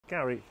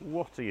Gary,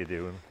 what are you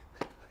doing?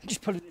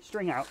 Just pulling the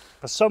string out.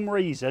 For some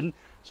reason,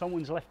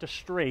 someone's left a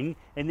string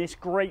in this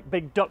great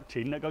big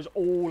ducting that goes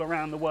all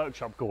around the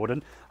workshop,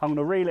 Gordon. I'm going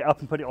to reel it up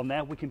and put it on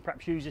there. We can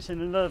perhaps use this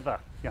in another.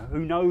 You know,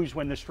 who knows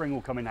when the string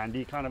will come in handy.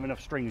 You can't have enough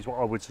string is what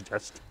I would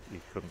suggest. You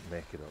couldn't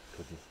make it up,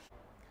 could you?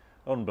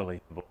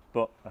 Unbelievable.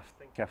 But I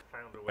think I've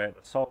found a way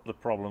to solve the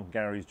problem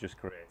Gary's just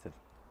created.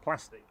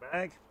 Plastic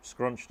bag,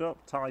 scrunched up,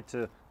 tied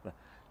to the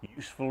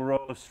useful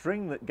roll of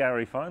string that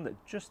Gary found that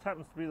just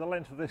happens to be the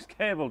length of this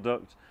cable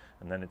duct.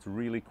 And then it's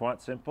really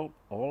quite simple.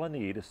 All I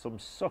need is some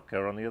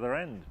sucker on the other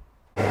end.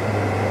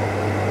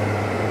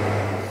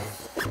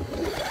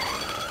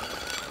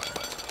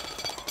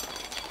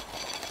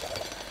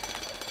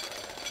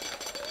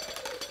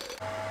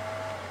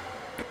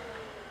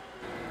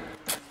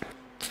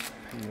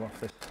 Peel off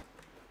this.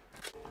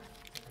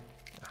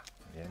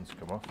 The ends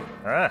come off.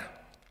 Ah!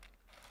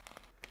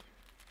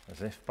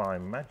 As if by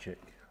magic,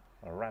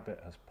 a rabbit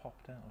has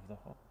popped out of the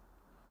hole.